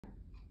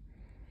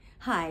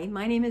Hi,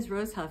 my name is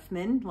Rose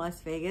Huffman,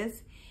 Las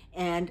Vegas,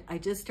 and I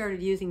just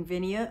started using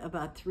VINIA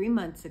about 3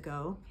 months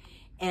ago.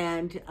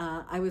 And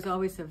I was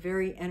always a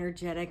very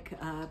energetic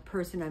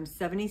person. I'm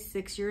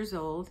 76 years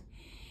old,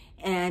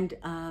 and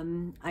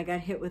I got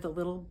hit with a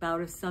little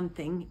bout of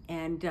something.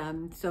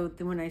 And so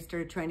then when I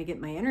started trying to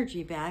get my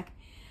energy back,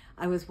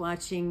 I was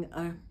watching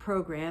a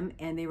program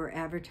and they were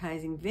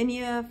advertising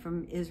VINIA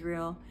from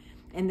Israel,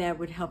 and that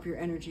would help your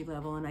energy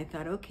level. And I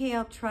thought, okay,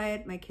 I'll try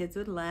it. My kids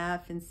would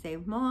laugh and say,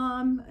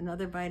 Mom,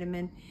 another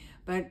vitamin.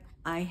 But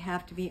I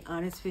have to be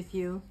honest with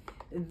you,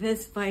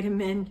 this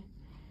vitamin,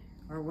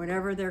 or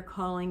whatever they're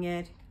calling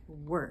it,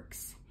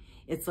 works.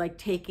 It's like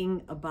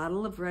taking a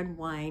bottle of red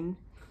wine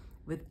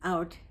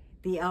without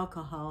the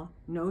alcohol,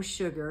 no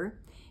sugar,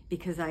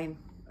 because I'm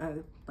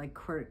like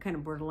kind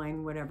of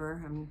borderline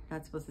whatever. I'm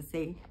not supposed to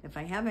say if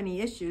I have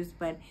any issues,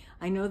 but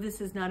I know this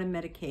is not a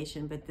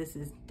medication, but this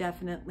is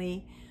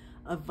definitely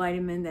a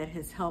vitamin that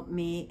has helped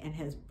me and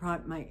has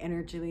brought my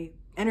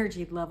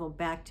energy level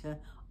back to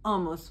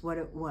almost what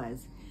it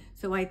was.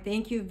 So I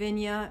thank you,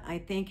 VINIA. I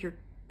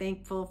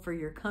thankful for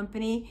your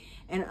company,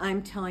 and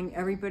I'm telling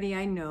everybody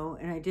I know,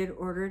 and I did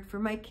order it for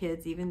my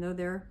kids, even though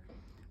they're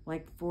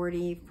like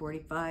 40,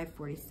 45,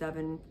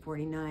 47,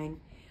 49,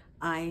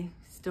 I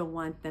still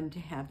want them to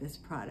have this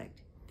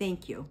product.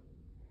 Thank you.